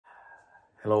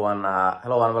Hello and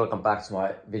welcome back to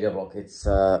my video blog. It's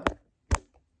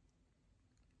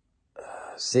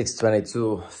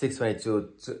 22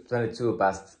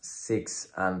 past 6,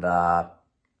 and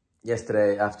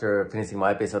yesterday after finishing my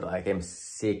episode I came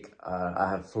sick. I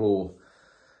have flu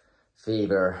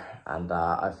fever and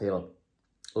I feel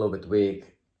a little bit weak,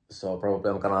 so probably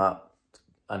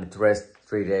I need to rest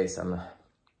 3 days, and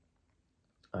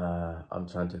I'm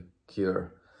trying to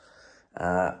cure.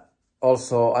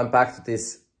 Also, I'm back to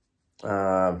this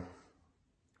that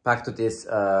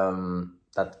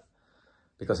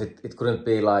because it couldn't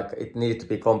be like, it needed to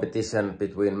be competition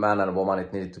between man and woman.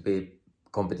 It needed to be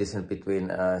competition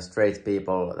between straight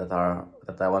people that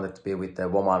I wanted to be with a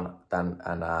woman and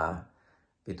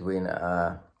between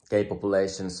gay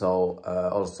population. So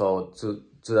also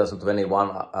 2021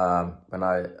 when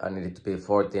I needed to be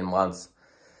 14 months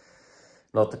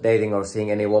not dating or seeing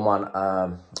any woman.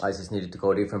 I just needed to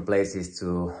go different places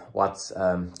to watch,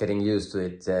 getting used to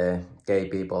it. Gay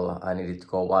people, I needed to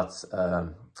go watch.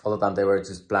 All the time they were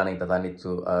just planning that I need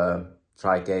to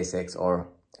try gay sex or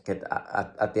get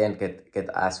at the end get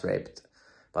ass raped.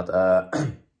 But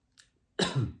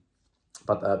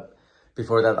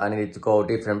before that I needed to go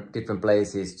different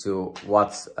places to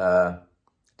watch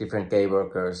different gay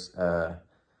workers,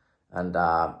 and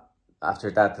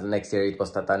after that, the next year it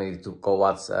was that I needed to go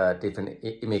watch different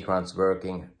immigrants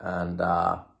working, and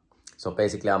so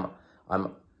basically I'm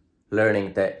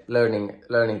learning that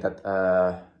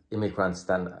immigrants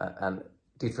and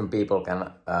different people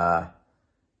can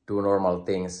do normal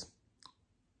things.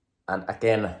 And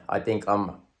again, I think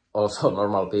I'm also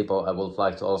normal people. I would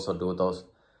like to also do those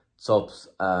jobs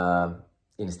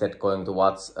instead going to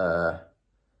watch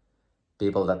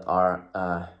people that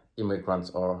are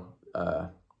immigrants or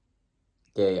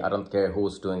gay. I don't care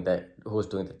who's doing the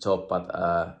job, but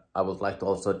I would like to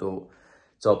also do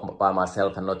job by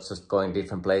myself and not just going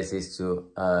different places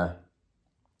to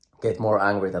get more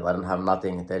angry that I don't have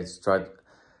nothing. They're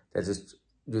just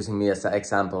using me as an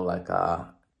example. Like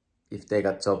if they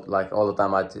got job like all the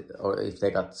time, or if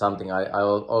they got something, I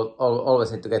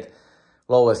always need to get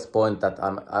lowest point that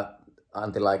I'm at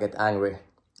until I get angry,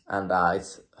 and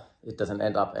it doesn't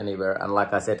end up anywhere. And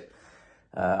like I said,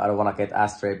 I don't want to get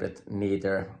ass raped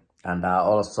neither, and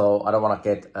also I don't want to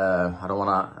get I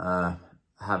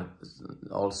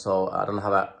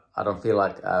don't feel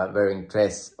like wearing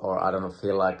dress, or I don't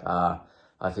feel like I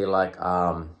feel like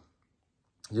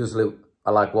usually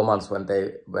I like women when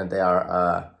they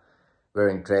are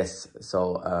wearing dress.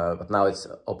 So but now it's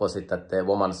opposite, that the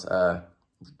woman's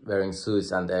wearing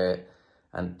suits and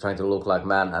trying to look like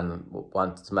man, and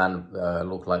want man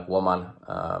look like woman,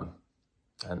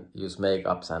 and use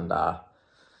makeups, and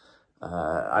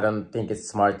I don't think it's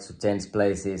smart to change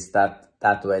places that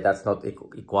way. That's not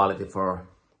equality for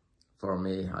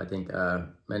me. I think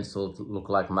men should look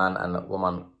like man and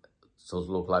woman should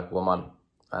look like woman,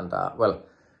 and well,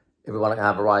 everyone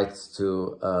have rights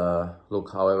to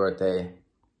look however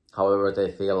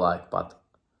they feel like. But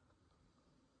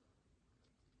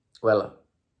well,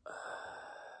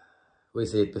 we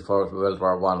see it before World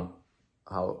War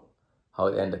I how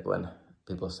it ended when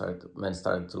men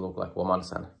started to look like women,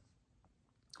 and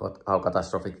how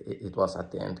catastrophic it was at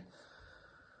the end.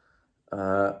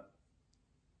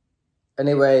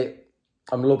 Anyway,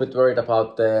 I'm a little bit worried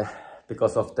about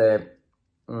because of the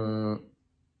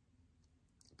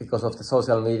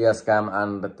social media scam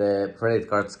and the credit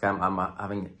card scam. I'm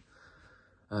having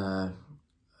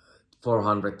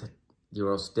 400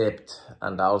 euros debt,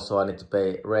 and also I need to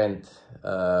pay rent,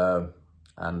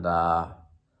 and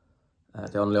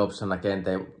the only option again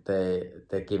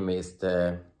they give me is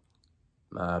the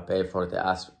pay for the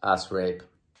ass rape.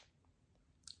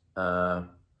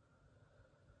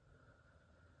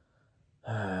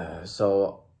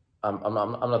 So I'm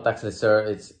not actually sure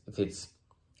if it's.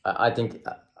 I think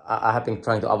I have been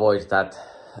trying to avoid that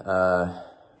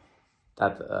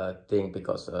thing,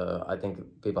 because I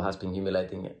think people has been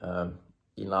humiliating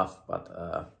enough. But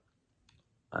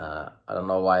I don't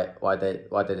know why they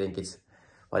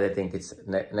think it's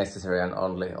necessary and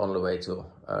only way to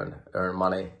earn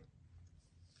money.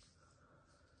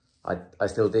 I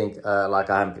still think like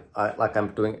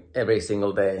I'm doing every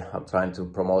single day. I'm trying to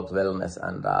promote wellness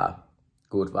and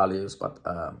good values, but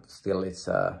still it's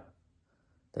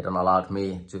they don't allow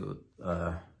me to.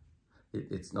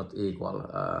 It's not equal.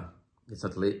 It's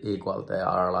not equal. They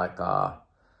are like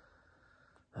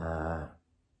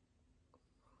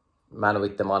man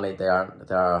with the money. They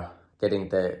are getting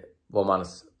the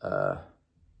woman's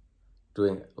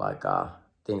doing like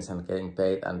things and getting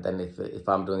paid, and then if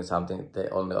I'm doing something, the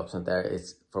only option there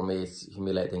is for me is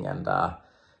humiliating and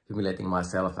humiliating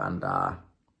myself, and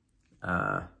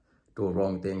do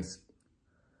wrong things.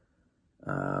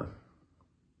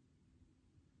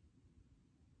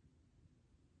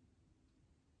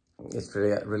 It's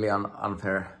really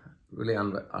unfair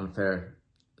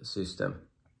system.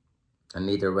 And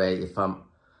either way, if I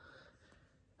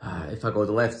go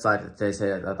to left side, they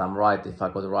say that I'm right. If I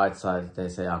go to right side, they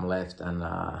say I'm left. And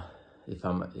if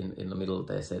I'm in the middle,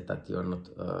 they say that you're not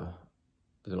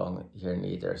belong here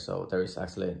neither. So there is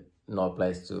actually no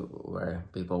place to where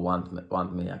people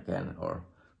want me again, or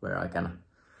where I can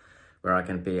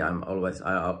be. I'm always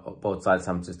both sides.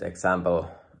 I'm just example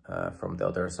from the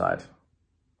other side.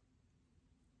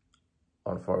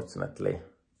 Unfortunately.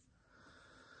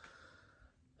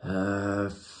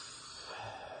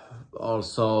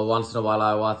 Also, once in a while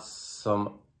I watch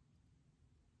some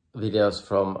videos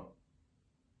from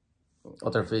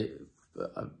other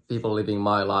people living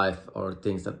my life, or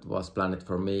things that was planned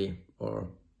for me, or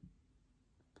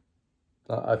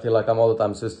I feel like I'm all the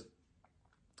time just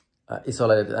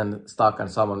isolated and stuck, and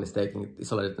someone is taking it.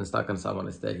 Isolated and stuck, and someone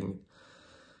is taking it.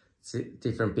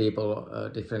 Different people,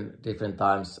 different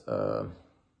times.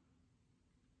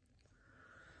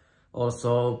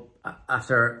 Also,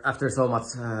 after so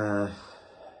much, I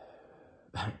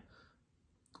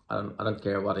don't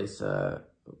care what is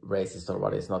racist or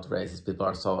what is not racist. People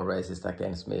are so racist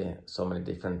against me. So many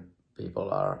different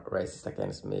people are racist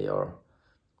against me, or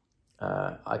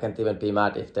I can't even be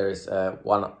mad if there is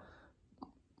one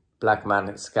black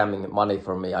man scamming money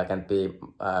from me. I can't be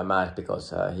mad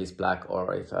because he's black,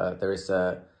 or if there is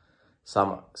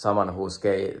someone who's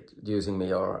gay using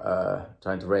me, or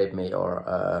trying to rape me,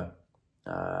 or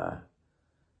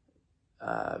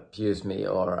abuse me,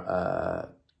 or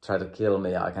try to kill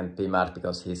me. I can't be mad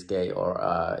because he's gay, or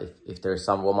if there's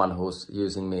some woman who's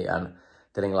using me and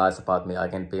telling lies about me, I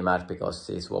can't be mad because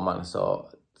she's woman. So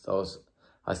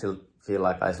I still feel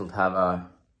like I should have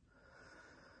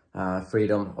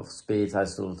freedom of speech. I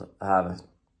should have.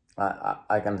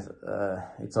 I can.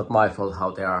 It's not my fault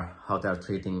how they are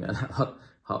treating me, and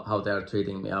how they are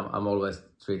treating me. I'm always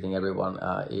treating everyone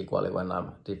equally when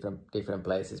I'm different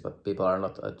places, but people are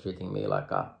not treating me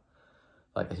like a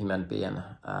human being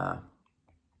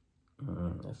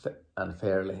and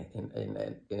fairly in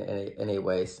any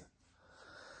ways.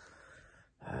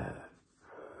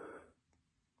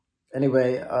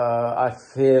 Anyway, I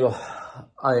feel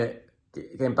I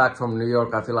came back from New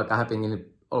York. I feel like I have been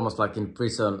almost like in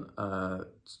prison. I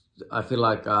feel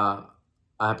like I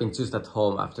have been just at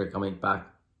home after coming back,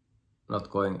 not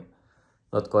going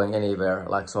anywhere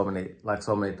like so many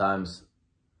times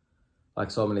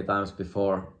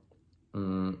before.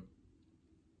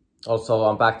 Also,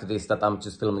 I'm back to this, that I'm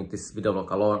just filming this video vlog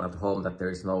alone at home. That there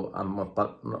is I'm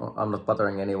not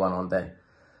bothering anyone on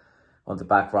the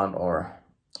background or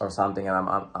something. And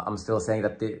I'm still saying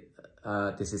that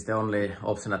this is the only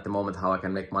option at the moment how I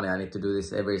can make money. I need to do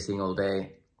this every single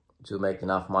day to make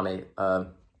enough money.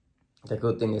 The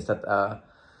good thing is that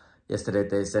yesterday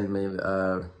they sent me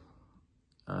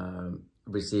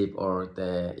receipt or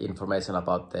the information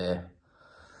about the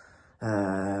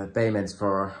payments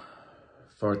for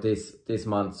this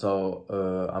month. So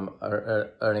I'm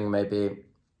earning maybe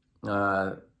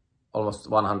almost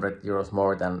 100 euros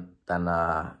more than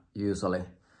usually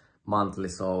monthly.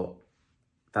 So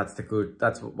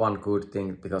that's one good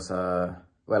thing, because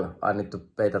well, I need to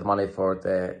pay that money for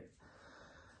the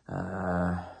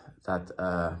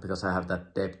because I have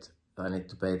that debt. I need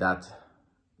to pay that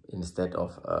instead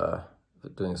of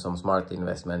doing some smart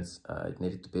investments. It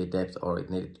needed to be debt, or it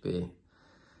needed to be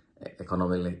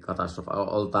economically catastrophe.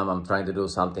 All the time I'm trying to do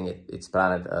something, it's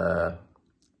planned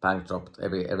bankrupt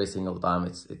every single time.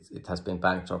 It has been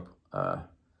bankrupt.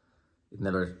 It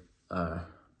never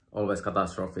always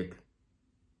catastrophic.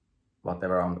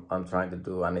 Whatever I'm trying to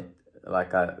do, and it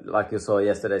like you saw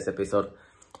yesterday's episode,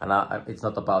 and it's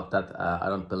not about that. I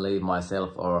don't believe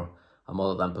myself, or I'm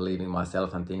all the time believing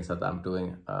myself and things that I'm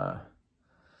doing.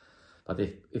 But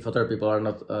if other people are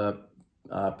not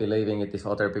believing it, if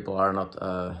other people are not,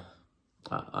 I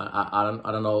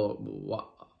don't know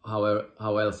how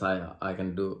else I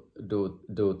can do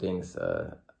things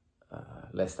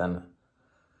less than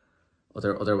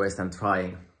other ways than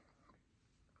trying.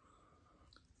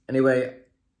 Anyway,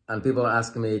 and people are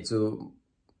asking me to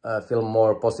feel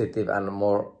more positive and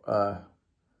more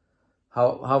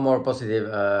how more positive.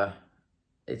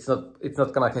 It's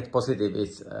not gonna get positive.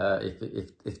 It's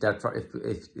if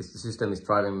the system is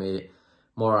driving me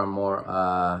more and more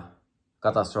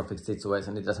catastrophic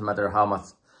situation. It doesn't matter how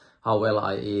well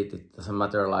I eat. It doesn't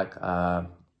matter like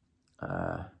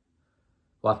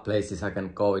what places I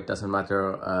can go. It doesn't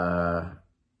matter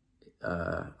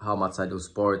how much I do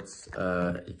sports.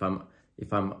 If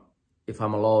I'm if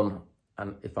I'm alone and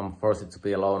if I'm forced to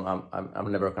be alone,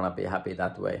 I'm never gonna be happy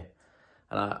that way.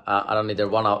 And I don't either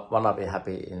wanna be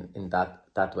happy in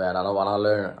that way. And I don't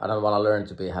wanna learn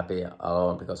to be happy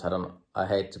alone, because I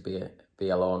hate to be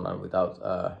alone and without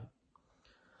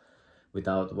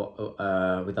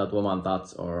woman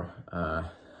thoughts, or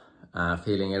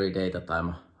feeling every day that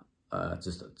I'm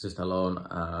just alone.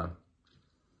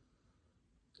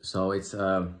 So it's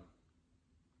I'm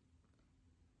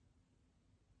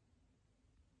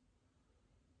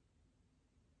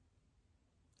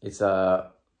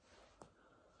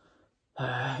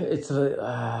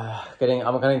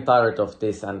getting tired of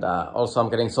this, and also I'm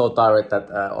getting so tired that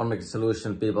only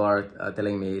solution people are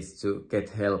telling me is to get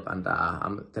help, and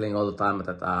I'm telling all the time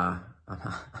that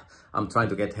I'm trying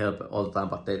to get help all the time,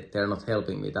 but they're not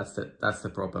helping me. That's the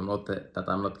problem, not that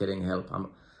I'm not getting help.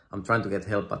 I'm trying to get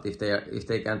help, but if they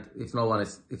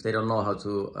don't know how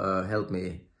to help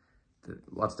me,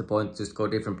 what's the point? Just go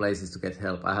different places to get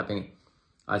help. I'm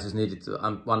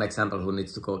one example who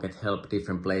needs to go get help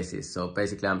different places. So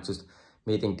basically I'm just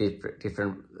meeting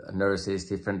different nurses,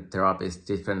 different therapists,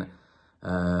 different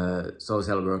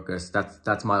social workers.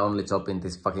 That's my only job in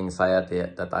this fucking society,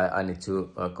 that I need to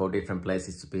go different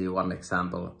places to be one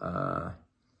example.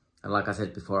 And like I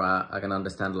said before, I can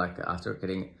understand, like, after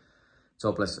getting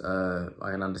jobless,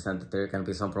 I can understand that there can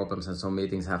be some problems and some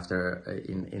meetings after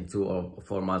in 2 or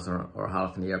 4 months or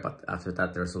half a year, but after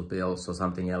that there should be also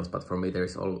something else. But for me there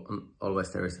is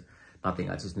always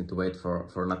nothing. I just need to wait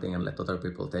for nothing and let other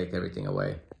people take everything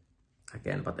away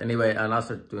again. But anyway, I now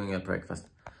started doing a breakfast,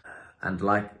 and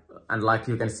like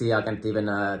you can see, I can't even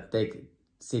take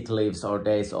sick leaves or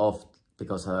days off,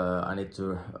 because I need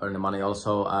to earn the money.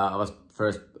 Also, I was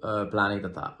first planning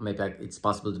that maybe it's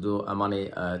possible to do money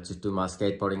to do my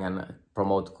skateboarding and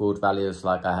promote good values,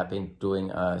 like I have been doing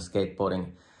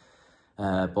skateboarding,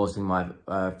 posting my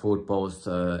food posts,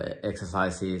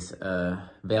 exercises,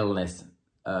 wellness,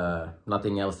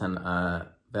 nothing else than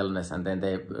wellness. And then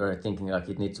they were thinking like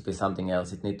it needs to be something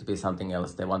else. It needs to be something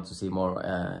else. They want to see more.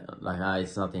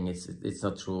 It's nothing. It's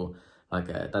not true. Like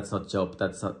that's not job.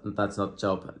 That's not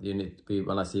job. You need to be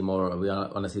wanna see more. We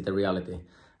wanna see the reality.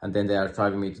 And then they are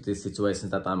driving me to this situation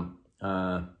that I'm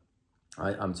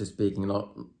just speaking.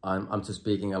 I'm just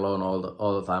speaking alone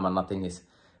all the time, and nothing is.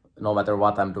 No matter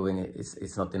what I'm doing,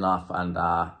 it's not enough. And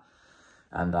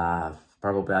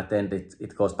probably at the end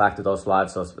it goes back to those live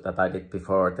shows that I did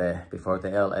before the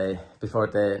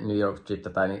New York trip,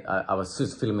 that I was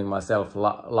just filming myself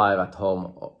live at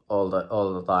home all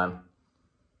the time.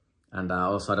 And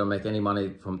also I don't make any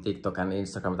money from TikTok and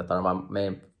Instagram, that are my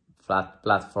main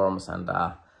platforms. And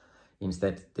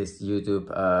instead this YouTube,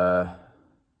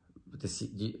 this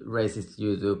racist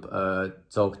YouTube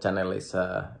joke channel is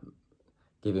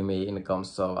giving me income.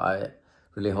 So I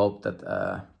really hope that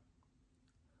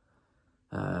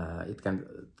it can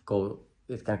go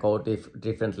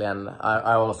differently. And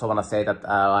I also want to say that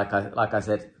like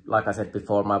I said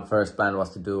before, my first plan was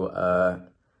to do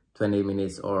 20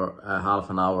 minutes or half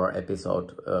an hour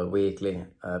episode weekly,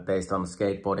 based on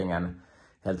skateboarding and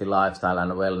healthy lifestyle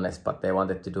and wellness. But they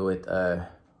wanted to do it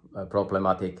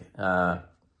problematic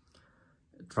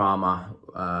drama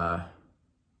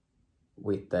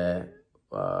with the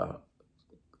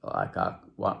like a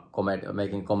comedy,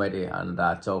 making comedy and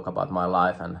joke about my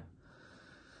life, and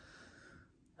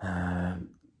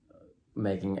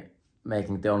making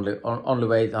the only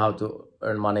way how to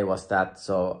earn money was that.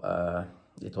 So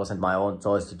it wasn't my own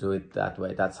choice to do it that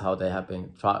way. That's how they have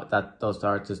been those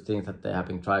are just things that they have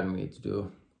been driving me to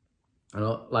do.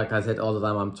 And like I said all the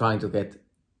time, I'm trying to get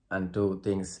and do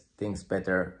things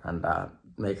better and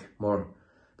make more.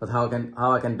 But how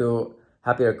I can do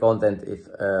happier content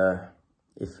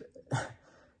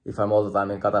if I'm all the time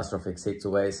in catastrophic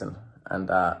situation, and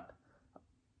I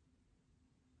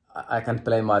can't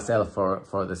blame myself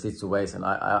for the situation.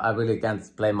 I really can't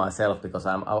blame myself, because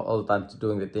I'm all the time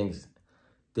doing the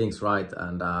things right,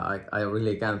 and I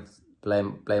really can't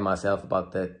blame myself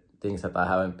about the things that I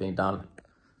haven't been done.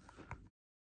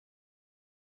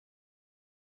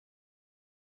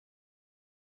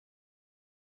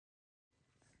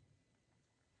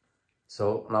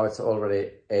 So now it's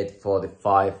already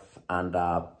 8:45, and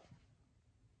I've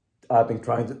been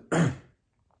trying to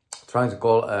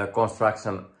call a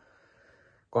construction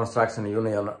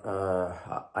union.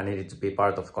 I needed to be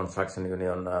part of construction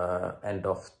union end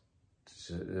of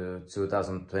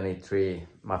 2023.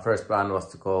 My first plan was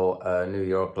to go New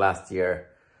York last year,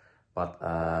 but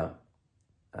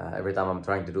every time I'm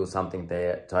trying to do something,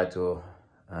 they try to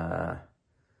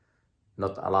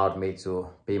not allowed me to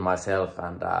be myself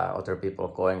and other people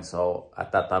going. So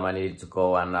at that time I needed to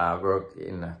go and work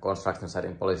in a construction site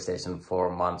in police station 4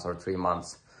 months or 3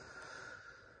 months.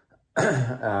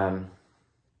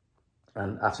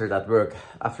 And after that work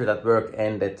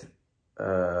ended,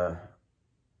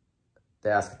 they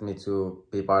asked me to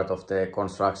be part of the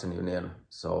construction union.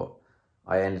 So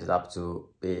I ended up to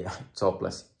be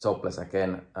jobless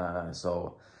again.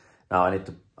 So now I need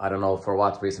to, I don't know for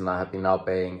what reason I have been now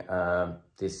paying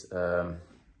this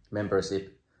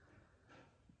membership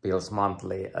bills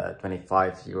monthly,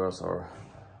 25 euros, or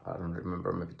I don't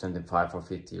remember, maybe 25 or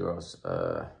 50 euros.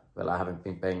 Well, I haven't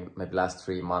been paying maybe last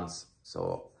 3 months,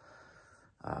 so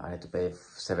I need to pay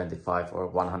 75 or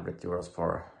 100 euros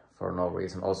for no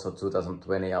reason. Also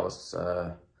 2020 I was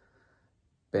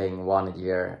paying 1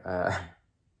 year,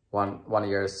 one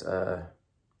year's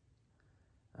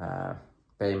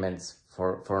payments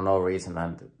for no reason,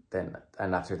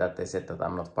 and after that they said that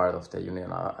I'm not part of the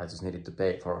union. I just needed to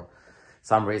pay for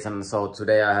some reason. So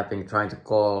today I have been trying to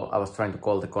call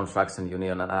the construction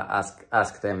union and I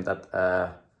ask them that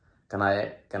can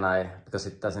I, because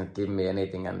it doesn't give me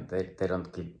anything and they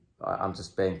don't give, I'm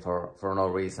just paying for no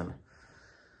reason.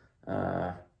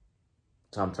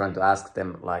 So I'm trying to ask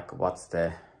them like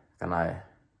can I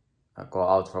go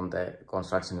out from the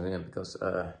construction union, because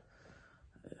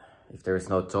if there is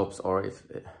no jobs, or if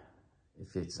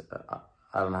it's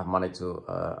I don't have money to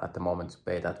at the moment to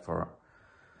pay that for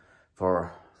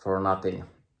nothing.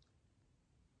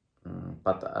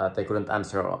 But they couldn't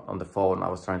answer on the phone. I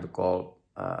was trying to call,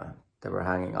 they were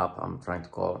hanging up. I'm trying to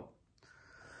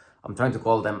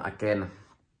call them again.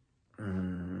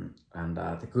 And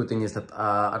the good thing is that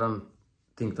I don't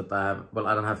think that I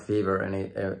don't have fever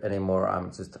anymore. I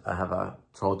have a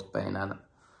throat pain, and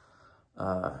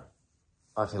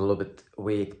I feel a little bit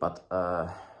weak, but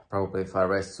probably if I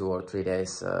rest 2 or 3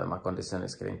 days, my condition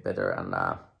is getting better. And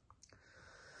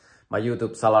my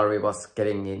YouTube salary was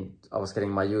getting in. I was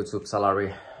getting my YouTube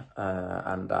salary,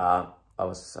 and I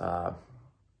was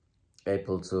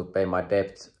able to pay my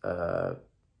debt,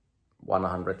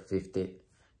 150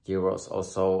 euros.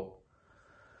 Also,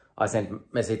 I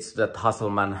sent message that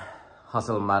Hustleman,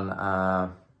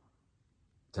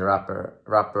 the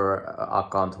rapper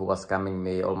account, who was scamming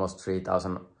me almost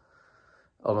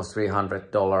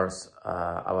 $300.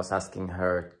 I was asking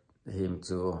him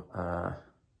to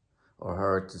or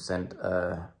her to send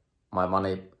my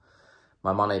money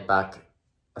back,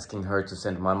 asking her to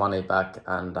send my money back,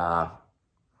 and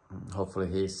hopefully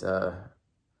he's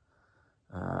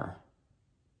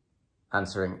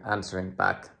answering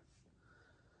back.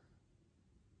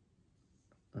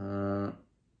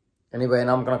 Anyway,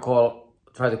 now I'm gonna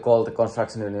try to call the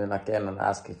construction union again and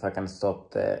ask if I can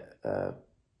stop the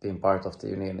being part of the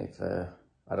union if I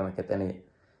don't get any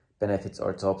benefits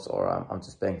or jobs, or I'm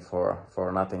just paying for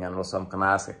nothing. And also I'm gonna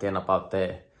ask again about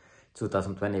the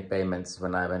 2020 payments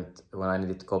when I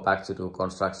needed to go back to do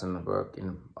construction work.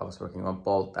 I was working on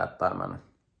Bolt that time,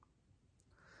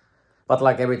 but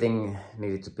like everything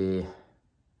needed to be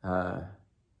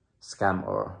scam,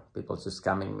 or people just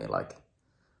scamming me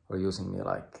or using me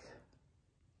like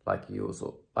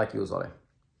usually.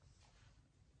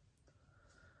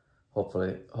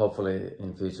 Hopefully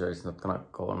in future it's not gonna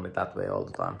go only that way all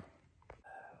the time.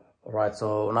 Alright,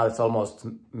 so now it's almost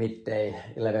midday,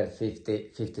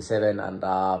 11:57, and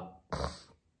I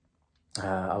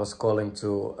was calling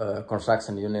to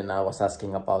construction union. I was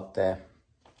asking about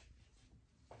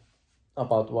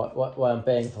why I'm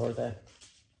paying for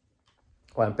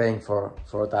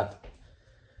that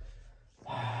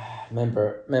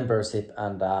membership,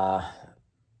 and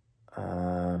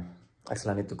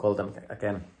actually I need to call them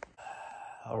again.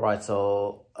 Alright,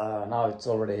 so now it's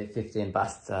already 15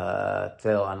 past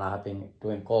 12, and I have been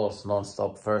doing calls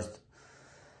non-stop. First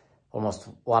almost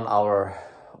 1 hour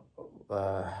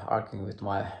arguing with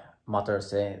my mother,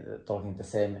 talking the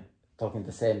same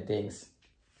things.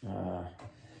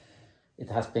 It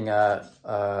has been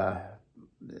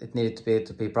it needed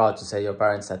to be proud to say your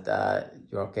parents that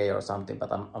you're gay or something,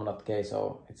 but I'm not gay,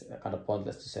 so it's kind of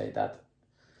pointless to say that.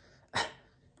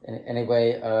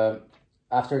 Anyway,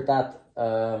 after that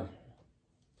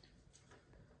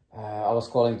I was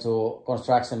calling to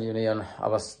construction union. I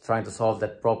was trying to solve the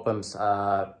problems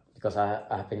because I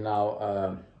have been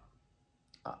now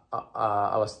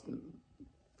I was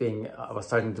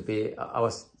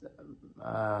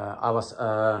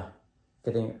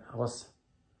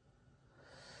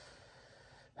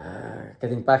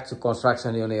getting back to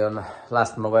construction union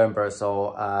last November,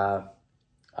 so I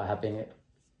have been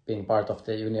being part of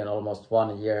the union almost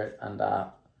 1 year, and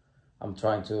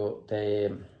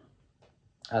they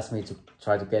asked me to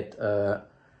try to get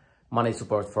money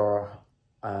support for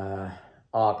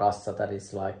A-kassa, that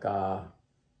is like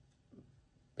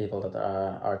people that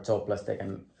are jobless, they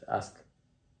can ask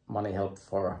money help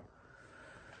for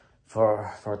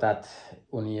that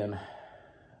union.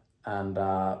 And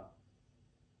I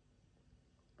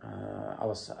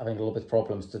was having a little bit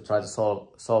problems to try to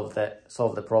solve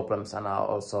the problems, and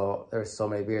also there's so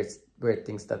many weird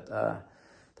things that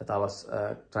that I was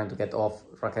trying to get off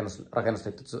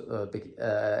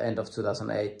Rakennusliitto end of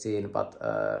 2018,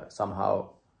 but somehow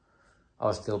I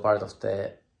was still part of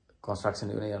the construction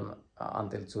union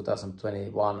until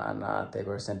 2021, and they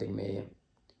were sending me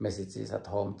messages at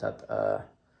home that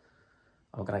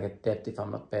I'm gonna get debt if I'm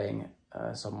not paying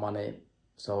some money.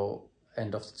 So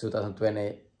end of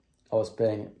 2020, I was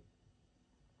paying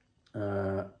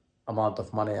amount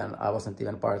of money, and I wasn't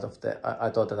even part of the. I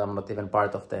thought that I'm not even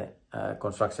part of the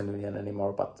construction union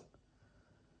anymore, but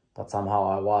somehow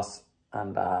I was.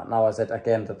 And now I said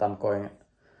again that I'm going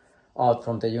out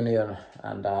from the union,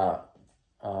 and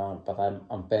but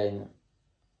I'm paying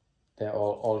the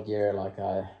all year, like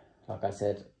I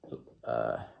said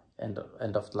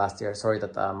end of last year. Sorry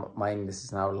that my English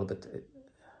is now a little bit.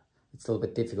 It's a little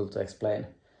bit difficult to explain.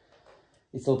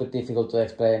 It's a little bit difficult to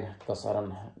explain because I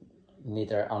don't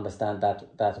neither understand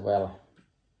that well.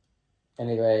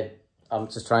 Anyway, I'm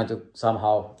just trying to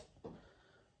somehow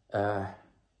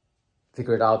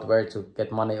figure it out where to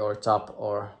get money or job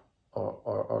or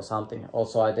something.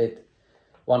 Also, I did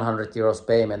 100 euros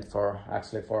payment for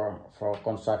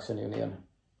construction union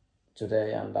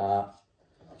today, and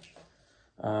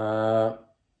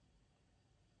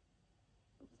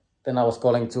then I was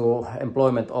calling to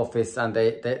employment office, and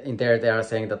they are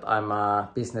saying that I'm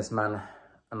a businessman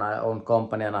and I own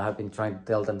company, and I have been trying to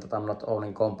tell them that I'm not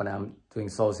owning company. I'm doing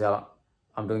social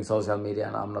media,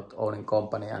 and I'm not owning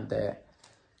company. And the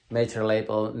major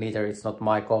label, neither, it's not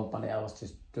my company. I was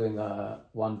just doing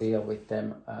one deal with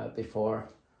them before,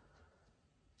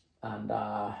 and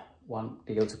one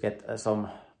deal to get some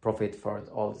profit for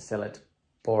all the select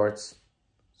boards.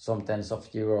 Some tens of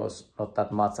euros, not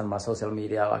that much. And my social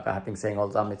media, like I have been saying all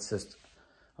the time, it's just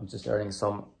I'm just earning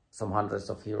some hundreds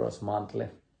of euros monthly,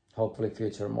 hopefully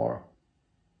future more.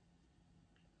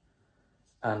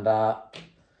 And then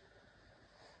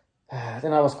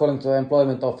I was calling to the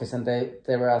employment office, and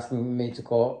they were asking me to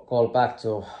call back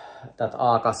to that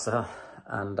A-kassa,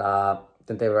 and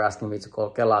then they were asking me to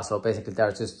call Kela. So basically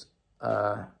they're just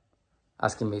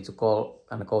asking me to call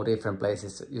and go different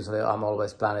places. Usually I'm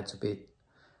always planning to be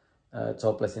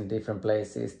jobless in different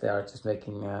places. They are just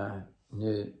making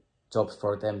new jobs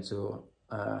for them to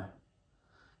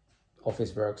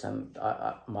office works, and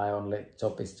my only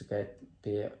job is to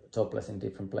be jobless in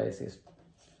different places.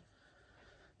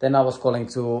 Then I was calling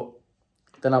to.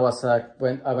 Then I was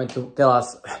when I went to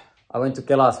Kela's. I went to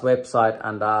Kela's website,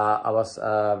 and I was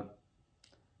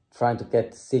trying to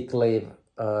get sick leave,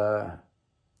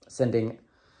 sending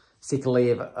sick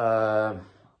leave.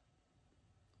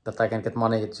 That I can get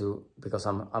money to, because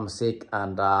I'm sick,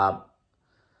 and I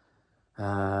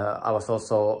was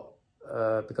also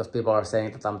because people are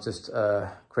saying that I'm just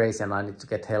crazy and I need to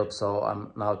get help. So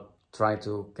I'm now trying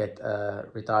to get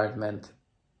retirement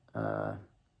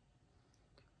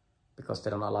because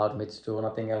they don't allow me to do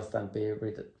nothing else than be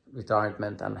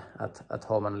retirement and at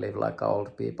home and live like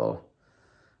old people.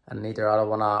 And neither I don't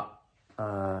wanna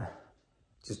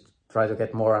just try to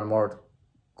get more and more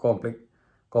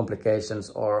complications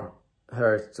or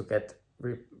hurt to get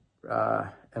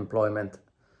employment,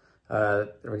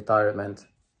 retirement.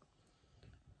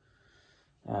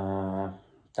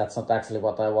 That's not actually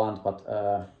what I want, but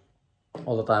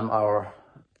all the time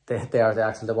they are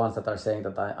actually the ones that are saying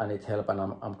that I need help and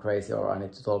I'm crazy, or I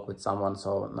need to talk with someone.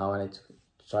 So now I need to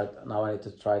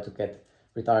try to get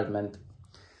retirement.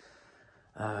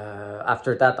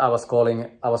 After that, I was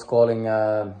calling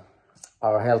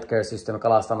our healthcare system,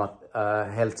 Kalastamat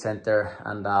Health Center,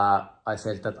 and I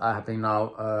said that I have been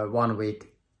now 1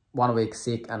 week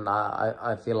sick, and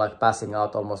I feel like passing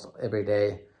out almost every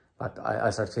day. Like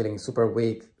I start feeling super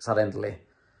weak suddenly,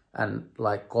 and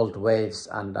like cold waves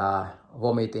and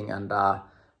vomiting, and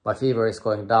my fever is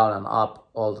going down and up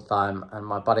all the time, and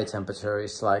my body temperature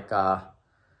is like my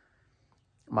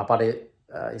body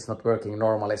is not working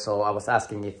normally. So I was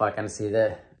asking if I can see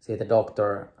the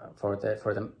doctor for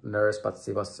the nurse, but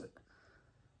she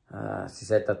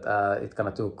said that it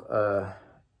gonna took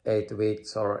 8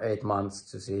 weeks or 8 months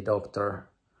to see doctor,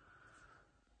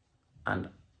 and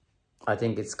I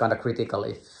think it's kind of critical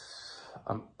if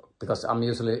because I'm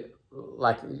usually,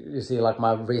 like you see, like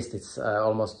my wrist, it's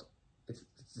almost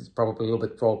it's probably a little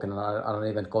bit broken, and I don't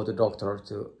even go to doctor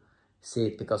to see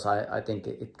it because I think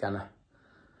it can.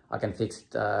 I can fix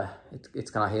it.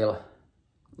 It's gonna heal.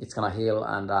 It's gonna heal.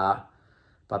 And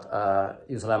but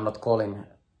usually I'm not calling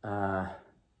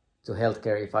to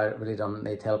healthcare if I really don't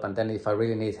need help. And then if I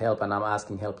really need help and I'm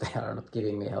asking help, they are not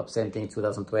giving me help. Same thing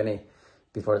 2020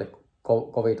 before the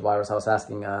COVID virus. I was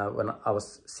asking when I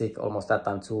was sick almost that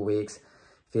time, 2 weeks,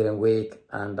 feeling weak,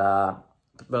 and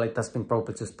well, it has been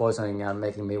probably just poisoning and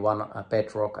making me one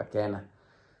bedrock again,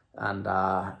 and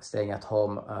staying at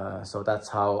home. So that's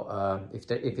how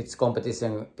if it's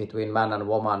competition between man and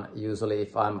woman, usually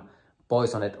if I'm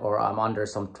poisoned or I'm under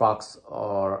some drugs,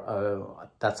 or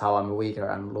that's how I'm weaker.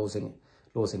 I'm losing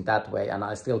that way. And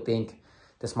I still think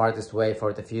the smartest way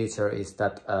for the future is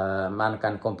that man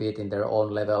can compete in their own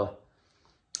level.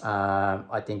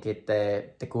 I think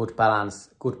the good balance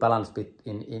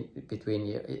between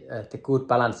you, the good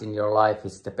balance in your life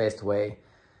is the best way.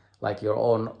 Like your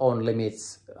own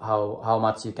limits, how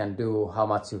much you can do, how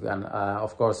much you can.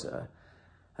 Of course,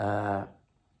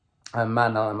 I'm a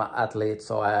man, I'm an athlete,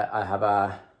 so I have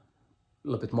a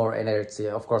little bit more energy.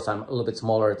 Of course, I'm a little bit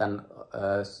smaller than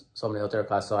so many other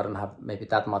guys, so I don't have maybe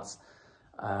that much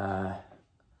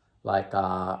like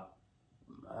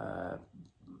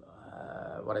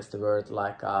what is the word,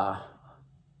 like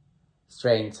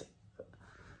strength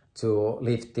to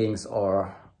lift things,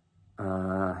 or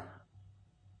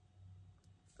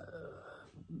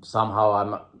somehow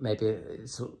I'm maybe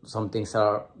some things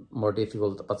are more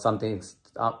difficult, but some things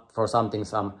for some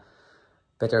things I'm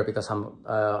better because I'm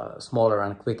smaller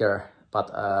and quicker.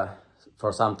 But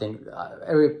for something,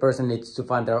 every person needs to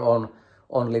find their own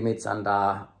limits and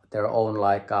their own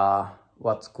like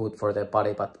what's good for their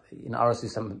body. But in our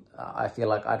system, I feel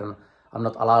like I'm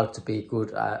not allowed to be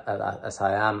good as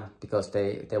I am, because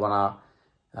they wanna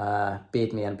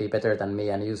beat me and be better than me,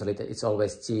 and usually it's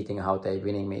always cheating how they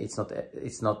winning me. It's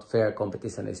not fair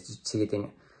competition. It's just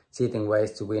cheating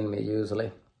ways to win me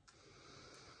usually.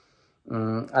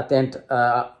 At the end,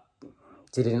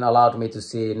 she didn't allow me to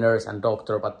see nurse and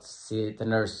doctor, but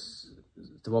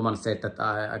the woman said that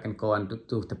I can go and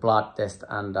do the blood test,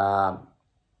 and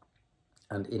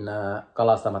in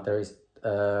Kalastama there is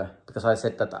because I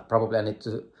said that probably I need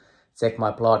to check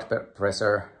my blood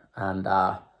pressure, and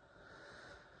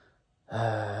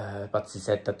but she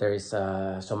said that there is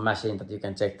some machine that you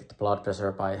can check the blood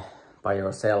pressure by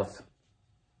yourself.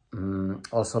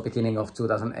 Also, beginning of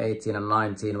 2018 and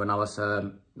 19, when I was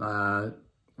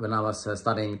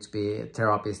studying to be a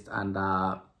therapist, and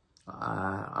I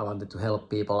wanted to help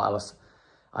people, I was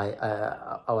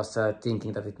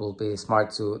thinking that it will be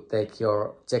smart to check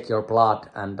your blood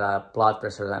and blood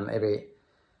pressure and every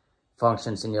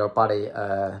functions in your body.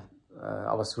 I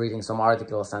was reading some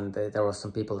articles, and there were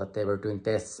some people that they were doing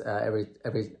tests every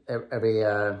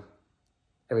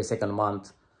second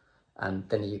month, and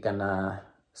then you can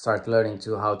start learning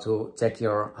to how to check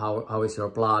how is your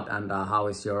blood, and how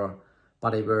is your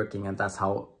body working, and that's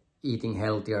how eating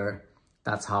healthier,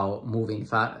 that's how moving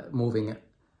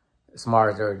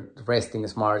smarter, resting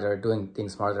smarter, doing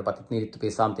things smarter. But it needed to be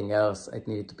something else. It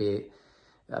needed to be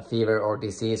a fever or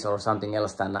disease or something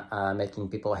else than making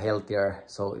people healthier.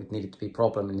 So it needed to be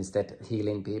problem instead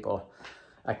healing people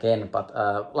again. But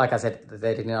like I said,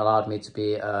 they didn't allow me to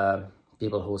be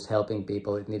people who's helping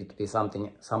people. It needed to be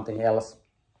something else.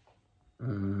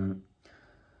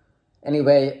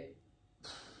 Anyway,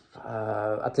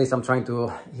 at least I'm trying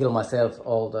to heal myself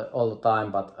all the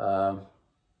time, but I'm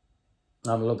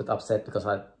a little bit upset because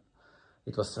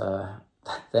it was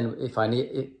then if I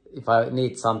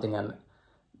need something and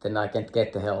then I can't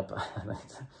get the help.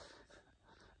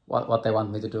 what they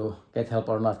want me to do, get help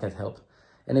or not get help.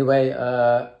 Anyway,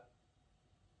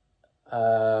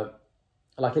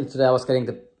 luckily today I was getting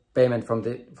the payment from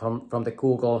the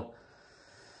Google.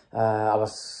 I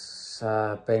was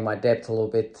paying my debt a little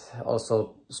bit.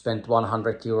 Also spent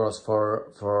 100 euros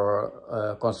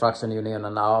for construction union,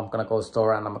 and now I'm gonna go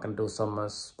store and I'm gonna do some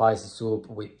spicy soup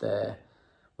with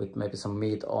maybe some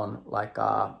meat on. Like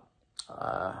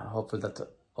hopefully that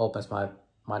opens my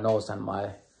nose and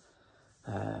my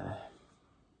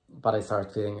body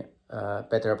starts feeling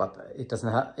better. But it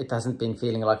hasn't been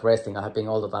feeling like resting. I have been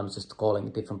all the time just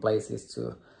calling different places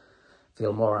to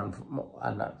feel more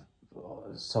and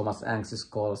so much anxious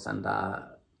calls, and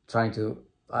trying to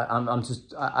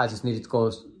I just needed to go.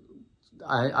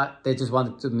 They just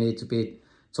wanted me to be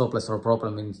jobless or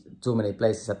problem in too many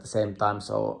places at the same time.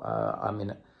 So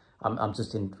I'm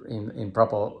just in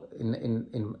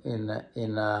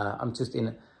I'm just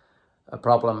in a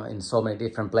problem in so many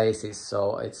different places.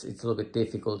 So it's a little bit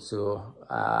difficult to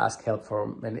ask help for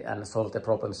many and solve the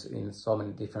problems in so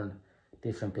many different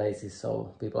places.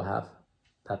 So people have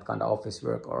that kind of office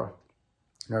work or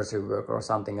nursery work or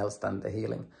something else than the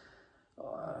healing.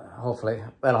 Hopefully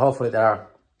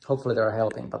they're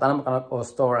helping. But I'm gonna go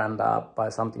store and buy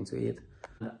something to eat.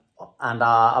 And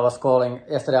I was calling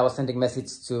yesterday. I was sending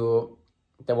message to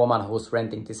the woman who's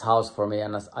renting this house for me,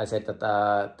 and I said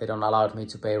that they don't allow me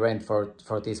to pay rent for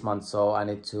this month, so I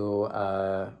need to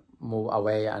move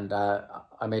away. And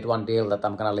I made one deal that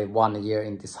I'm gonna live 1 year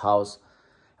in this house,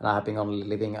 and I have been only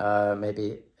living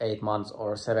maybe 8 months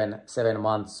or seven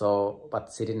months. So,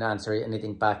 but she didn't answer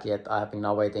anything back yet. I have been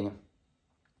now waiting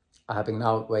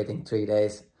 3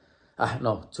 days.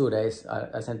 No, 2 days.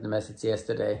 I sent the message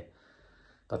yesterday,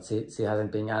 but she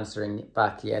hasn't been answering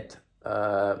back yet.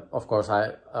 Of course,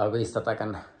 I wish that I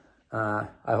can.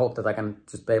 I hope that I can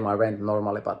just pay my rent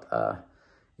normally, but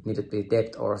it needed to be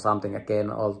debt or something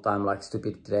again all the time, like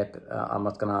stupid debt. I'm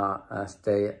not gonna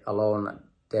stay alone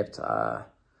debt.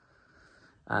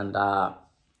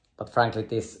 But frankly,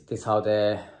 this how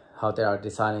they are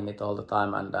designing it all the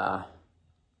time, and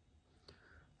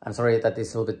I'm sorry that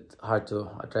it's a little bit hard to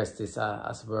address this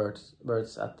as words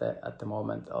at the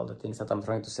moment. All the things that I'm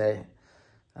trying to say,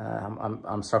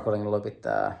 I'm struggling a little bit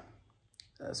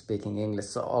speaking English.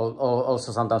 So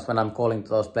also sometimes when I'm calling to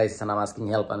those places and I'm asking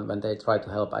help, and when they try to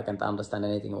help, I can't understand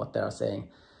anything what they are saying.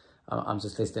 I'm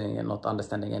just listening and not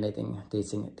understanding anything,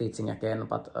 teaching again,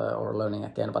 but or learning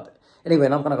again. But anyway,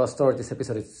 now I'm gonna go store. This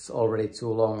episode is already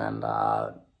too long, and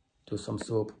do some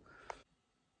soup.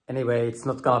 Anyway, it's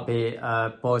not gonna be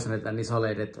poisoned and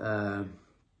isolated,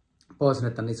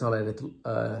 losing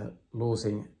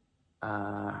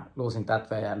that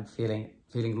way and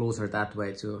feeling loser that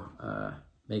way to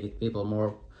make it people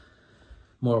more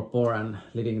poor and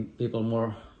leaving people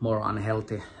more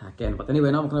unhealthy again. But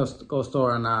anyway, now I'm gonna go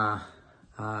store and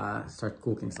start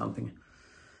cooking something.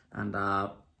 And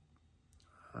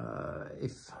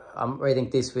if I'm waiting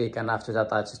this week, and after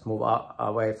that I just move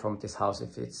away from this house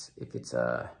if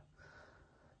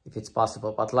it's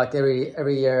possible. But like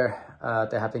every year,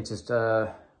 they have been just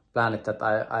plan it that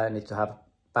I need to have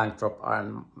bank drop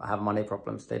and have money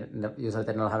problems. They usually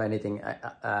don't have anything,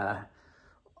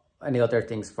 any other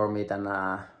things for me than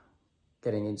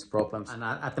getting into problems. And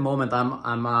at the moment,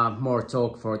 I'm more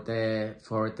talk for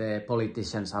the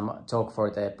politicians. I'm talk for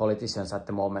the politicians at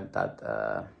the moment. That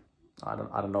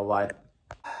I don't know why.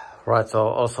 Right, so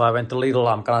also I went to Lidl.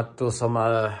 I'm gonna do some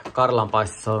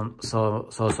karlanpaisti, so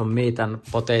some meat and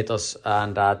potatoes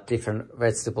and different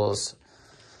vegetables.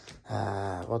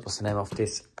 What was the name of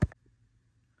this?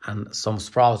 And some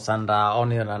sprouts and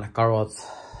onion and carrots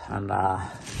and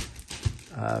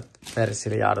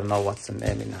persil. I don't know what's the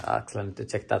name in. Actually, I need to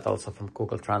check that also from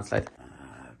Google Translate.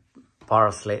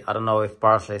 Parsley. I don't know if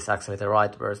parsley is actually the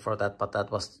right word for that, but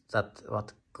that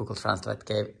what Google Translate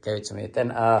gave it to me.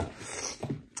 Then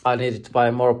I needed to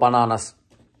buy more bananas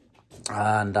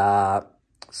and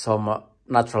some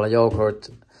natural yogurt,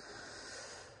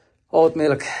 oat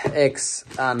milk, eggs,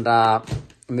 and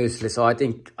muesli. So I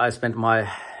think I spent my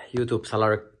YouTube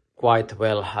salary quite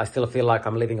well. I still feel like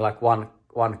I'm living like one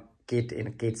kid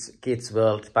in kids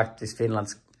world. Back to this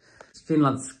Finland's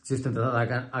system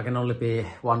that I can only be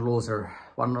one loser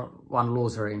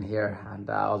in here, and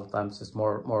all the time it's just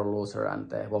more loser.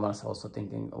 And the woman's also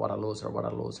thinking, what a loser.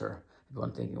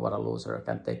 Everyone thinking, what a loser,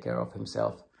 can't take care of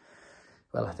himself.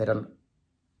 Well, they don't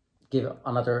give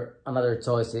another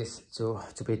choices to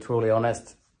be truly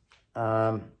honest.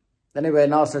 Anyway,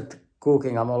 now I start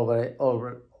cooking. I'm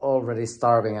already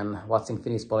starving and watching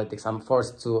Finnish politics. I'm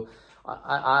forced to.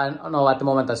 I know at the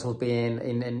moment I should be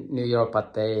in New York,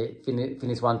 but they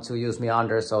Finnish want to use me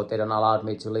under, so they don't allow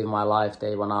me to live my life.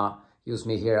 They wanna use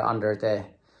me here under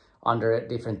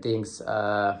different things.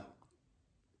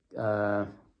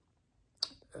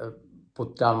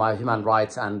 Put down my human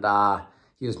rights and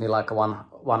use me like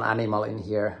one animal in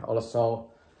here.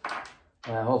 Also,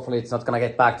 hopefully it's not gonna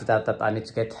get back to that I need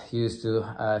to get used to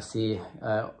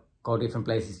go different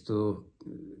places to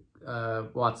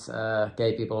watch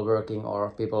gay people working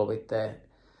or people with the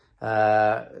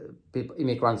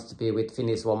immigrants to be with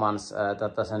Finnish women.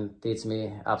 That doesn't teach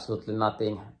me absolutely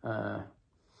nothing.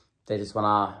 They just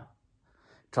wanna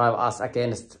drive us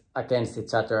against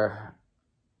each other.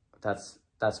 That's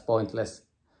pointless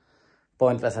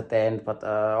at the end. But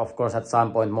of course, at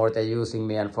some point more they're using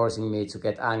me and forcing me to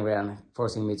get angry and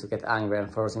forcing me to get angry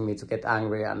and forcing me to get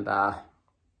angry. And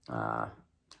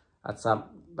at some,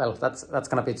 well, that's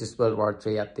gonna be just World War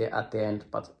III at the end.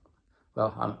 But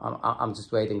well, I'm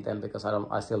just waiting then, because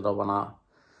I still don't wanna.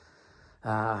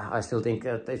 I still think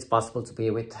that it's possible to be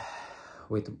with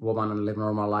woman and live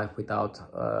normal life without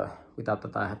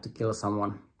that I have to kill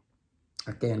someone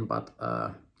again. But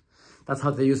that's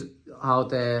how they use how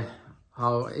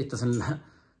it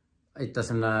it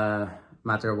doesn't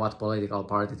matter what political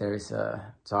party there is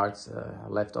charge,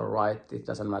 left or right. It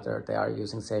doesn't matter. They are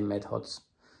using same methods,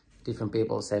 different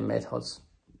people, same methods,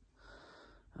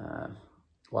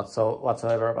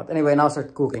 whatsoever. But anyway, now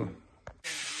start cooking.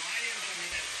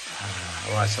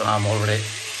 Alright, so now I'm already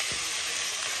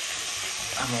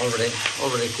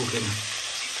cooking.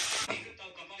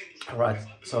 Alright,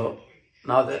 so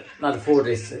now the food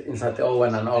is inside the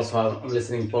oven, and also I'm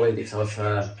listening politics. I was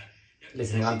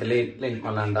listening Antti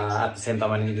Lindman, and at the same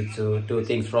time I needed to do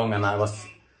things wrong, and I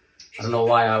don't know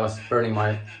why I was burning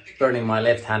my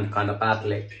left hand kind of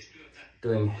badly,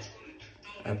 taking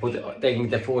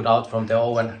the food out from the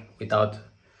oven without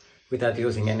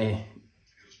using any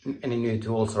new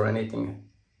tools or anything.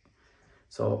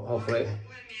 So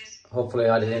hopefully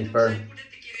I didn't burn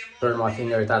my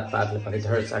finger that badly, but it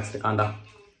hurts actually kind of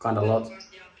a lot.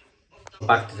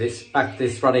 Back to this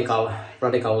radical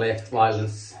left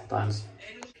violence times.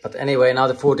 But anyway, now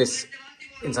the food is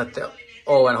inside the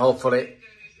oven. Hopefully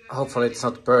it's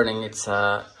not burning. It's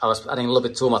I was adding a little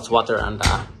bit too much water, and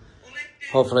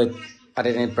hopefully I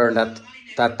didn't burn that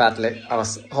badly. I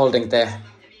was holding that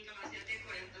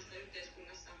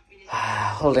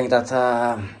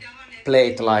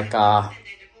plate like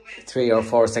 3 or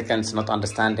 4 seconds, not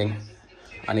understanding.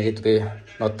 I needed to be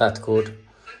not that good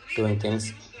doing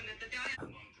things.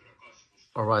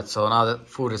 Alright, so now the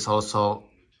food is also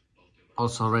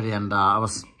ready, and I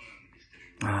was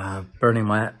burning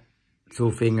my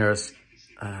 2 fingers.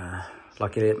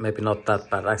 Luckily, maybe not that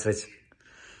bad. Actually, it's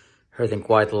hurting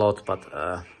quite a lot, but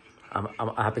I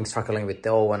have been struggling with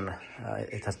the oven.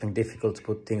 It has been difficult to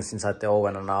put things inside the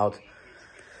oven and out.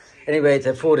 Anyway,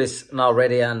 the food is now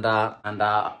ready, and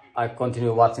I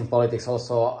continue watching politics.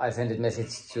 Also, I sent a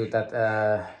message to that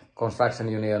construction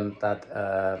union that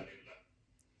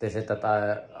they said that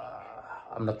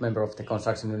I'm not member of the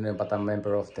construction union, but I'm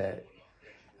member of the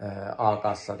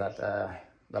A-kassa. That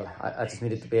well, I just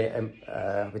needed to be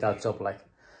without job like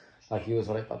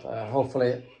usually. But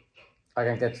hopefully, I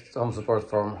can get some support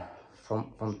from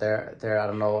there. I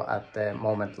don't know at the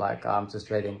moment. Like I'm just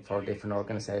waiting for different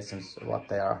organizations what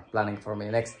they are planning for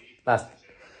me.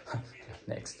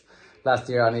 Last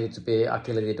year I needed to be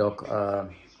agility dog.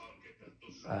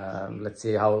 Let's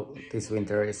see how this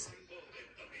winter is.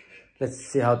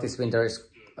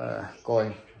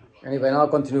 Going. Anyway, now I'll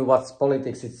continue watch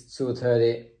politics. It's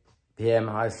 2:30 p.m.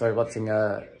 I started watching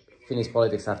Finnish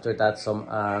politics. After that, some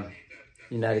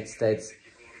United States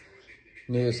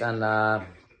news, and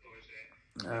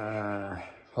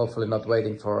hopefully not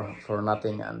waiting for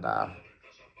nothing. And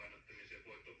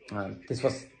this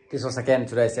was again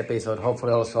today's episode.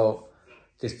 Hopefully also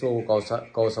this flu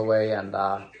goes away, and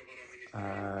I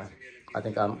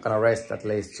think I'm gonna rest at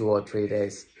least 2 or 3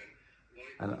 days,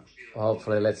 and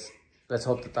hopefully let's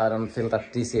hope that I don't feel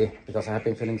that dizzy, because I have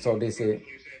been feeling so dizzy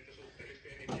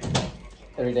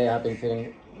every day. I've been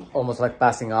feeling almost like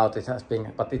passing out. It has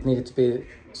been, but it needed to be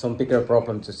some bigger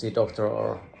problem to see doctor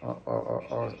or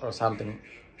something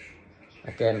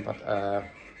again. But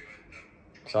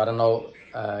so I don't know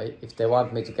if they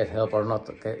want me to get help or not.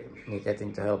 Me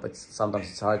getting the help, sometimes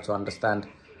it's hard to understand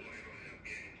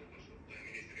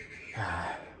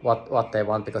what they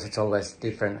want, because it's always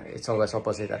different. It's always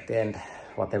opposite at the end,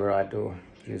 whatever I do,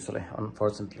 usually,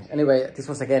 unfortunately. Anyway, this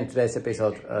was again today's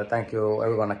episode. Thank you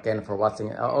everyone again for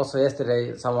watching. Also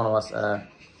yesterday someone was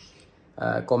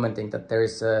commenting that there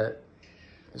is a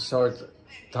short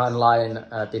timeline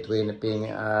between being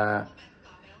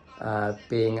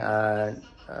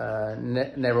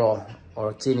narrow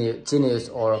or genius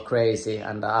or crazy,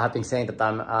 and I have been saying that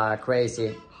I'm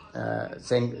crazy,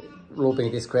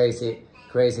 looping this crazy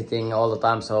thing all the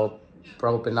time. So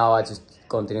probably now I just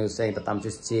continue saying that I'm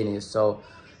just genius. So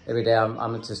every day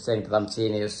I'm just saying that I'm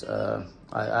genius.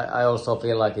 I also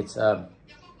feel like it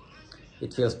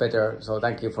feels better. So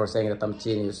thank you for saying that I'm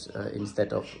genius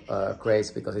instead of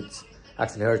crazy, because it's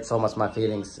actually hurts so much my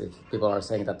feelings if people are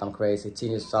saying that I'm crazy.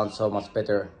 Genius sounds so much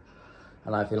better,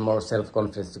 and I feel more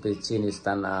self-confident to be genius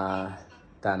than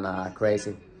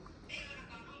crazy.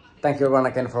 Thank you everyone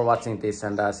again for watching this,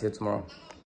 and see you tomorrow.